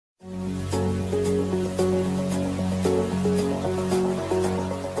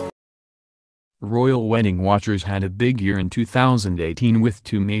royal wedding watchers had a big year in 2018 with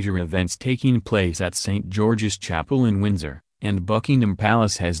two major events taking place at St. George's Chapel in Windsor, and Buckingham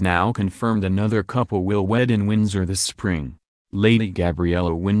Palace has now confirmed another couple will wed in Windsor this spring. Lady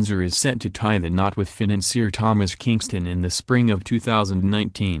Gabriella Windsor is set to tie the knot with financier Thomas Kingston in the spring of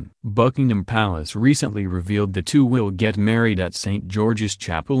 2019. Buckingham Palace recently revealed the two will get married at St. George's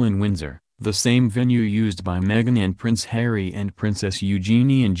Chapel in Windsor, the same venue used by Meghan and Prince Harry and Princess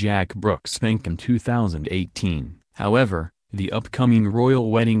Eugenie and Jack Brooksbank in 2018. However, the upcoming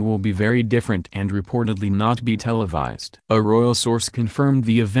royal wedding will be very different and reportedly not be televised. A royal source confirmed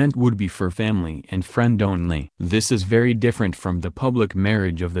the event would be for family and friend only. This is very different from the public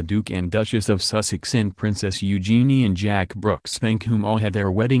marriage of the Duke and Duchess of Sussex and Princess Eugenie and Jack Brooksbank, whom all had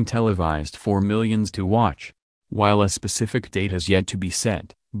their wedding televised for millions to watch. While a specific date has yet to be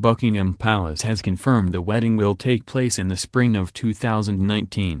set, Buckingham Palace has confirmed the wedding will take place in the spring of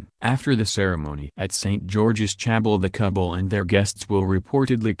 2019. After the ceremony at St. George's Chapel, the couple and their guests will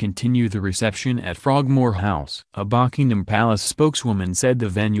reportedly continue the reception at Frogmore House. A Buckingham Palace spokeswoman said the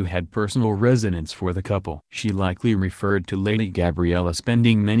venue had personal resonance for the couple. She likely referred to Lady Gabriella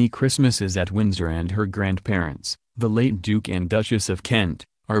spending many Christmases at Windsor, and her grandparents, the late Duke and Duchess of Kent,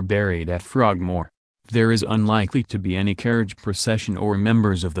 are buried at Frogmore. There is unlikely to be any carriage procession or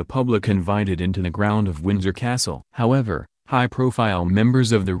members of the public invited into the ground of Windsor Castle. However, high-profile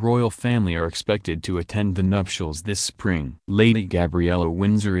members of the royal family are expected to attend the nuptials this spring. Lady Gabriella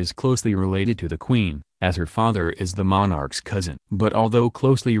Windsor is closely related to the Queen, as her father is the monarch's cousin. But although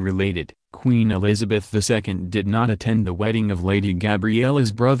closely related, Queen Elizabeth II did not attend the wedding of Lady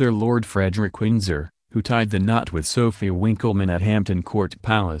Gabriella's brother Lord Frederick Windsor, who tied the knot with Sophia Winkleman at Hampton Court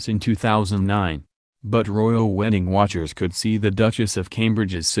Palace in 2009. But royal wedding watchers could see the Duchess of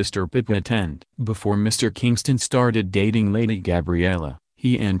Cambridge's sister Pippa attend. Before Mr. Kingston started dating Lady Gabriella,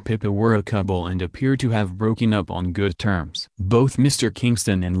 he and Pippa were a couple and appear to have broken up on good terms. Both Mr.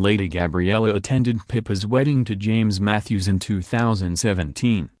 Kingston and Lady Gabriella attended Pippa's wedding to James Matthews in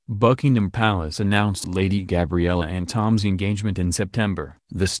 2017. Buckingham Palace announced Lady Gabriella and Tom's engagement in September.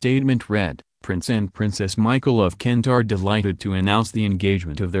 The statement read, "Prince and Princess Michael of Kent are delighted to announce the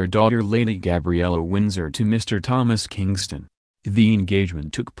engagement of their daughter Lady Gabriella Windsor to Mr. Thomas Kingston." The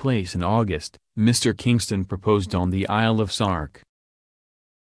engagement took place in August. Mr. Kingston proposed on the Isle of Sark.